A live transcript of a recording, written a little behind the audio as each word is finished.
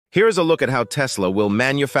Here's a look at how Tesla will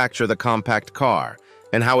manufacture the compact car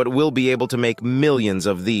and how it will be able to make millions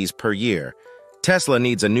of these per year. Tesla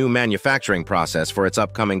needs a new manufacturing process for its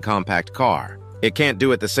upcoming compact car. It can't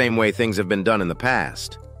do it the same way things have been done in the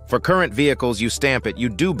past. For current vehicles, you stamp it, you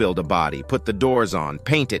do build a body, put the doors on,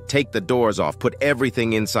 paint it, take the doors off, put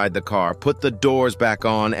everything inside the car, put the doors back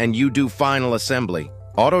on, and you do final assembly.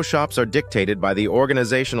 Auto shops are dictated by the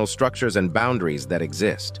organizational structures and boundaries that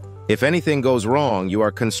exist. If anything goes wrong, you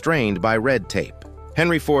are constrained by red tape.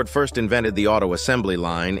 Henry Ford first invented the auto assembly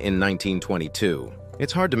line in 1922.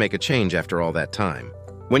 It's hard to make a change after all that time.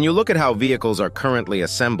 When you look at how vehicles are currently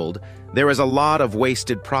assembled, there is a lot of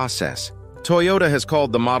wasted process. Toyota has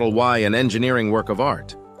called the Model Y an engineering work of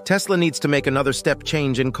art. Tesla needs to make another step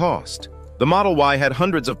change in cost. The Model Y had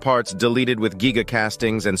hundreds of parts deleted with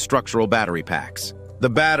gigacastings and structural battery packs. The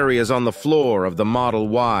battery is on the floor of the Model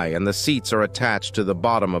Y and the seats are attached to the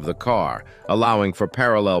bottom of the car, allowing for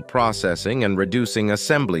parallel processing and reducing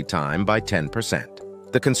assembly time by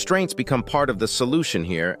 10%. The constraints become part of the solution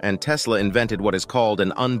here, and Tesla invented what is called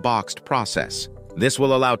an unboxed process. This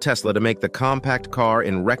will allow Tesla to make the compact car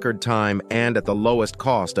in record time and at the lowest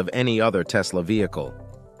cost of any other Tesla vehicle.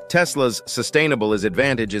 Tesla's sustainable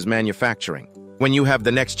advantage is manufacturing. When you have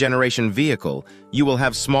the next generation vehicle, you will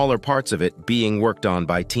have smaller parts of it being worked on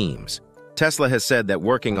by teams. Tesla has said that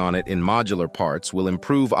working on it in modular parts will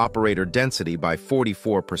improve operator density by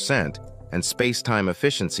 44% and space-time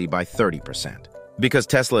efficiency by 30%. Because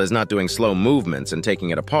Tesla is not doing slow movements and taking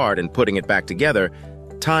it apart and putting it back together,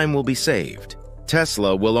 time will be saved.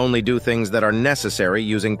 Tesla will only do things that are necessary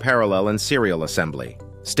using parallel and serial assembly.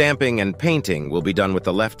 Stamping and painting will be done with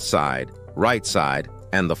the left side, right side,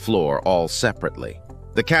 and the floor all separately.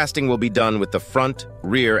 The casting will be done with the front,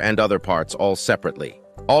 rear, and other parts all separately.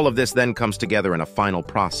 All of this then comes together in a final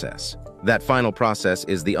process. That final process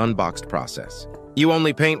is the unboxed process. You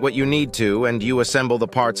only paint what you need to, and you assemble the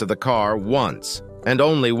parts of the car once, and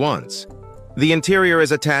only once. The interior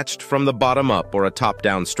is attached from the bottom up or a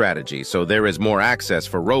top-down strategy, so there is more access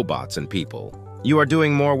for robots and people. You are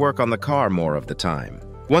doing more work on the car more of the time.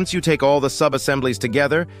 Once you take all the sub-assemblies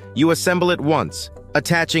together, you assemble it once,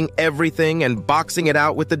 attaching everything and boxing it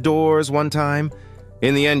out with the doors one time.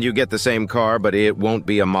 In the end, you get the same car, but it won't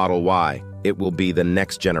be a Model Y. It will be the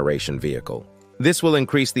next generation vehicle. This will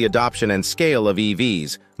increase the adoption and scale of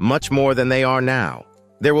EVs much more than they are now.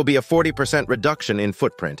 There will be a 40% reduction in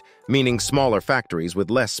footprint, meaning smaller factories with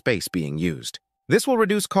less space being used. This will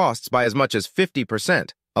reduce costs by as much as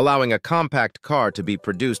 50%, allowing a compact car to be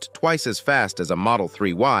produced twice as fast as a Model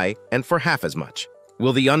 3Y and for half as much.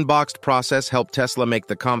 Will the unboxed process help Tesla make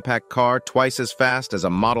the compact car twice as fast as a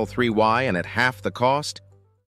Model 3Y and at half the cost?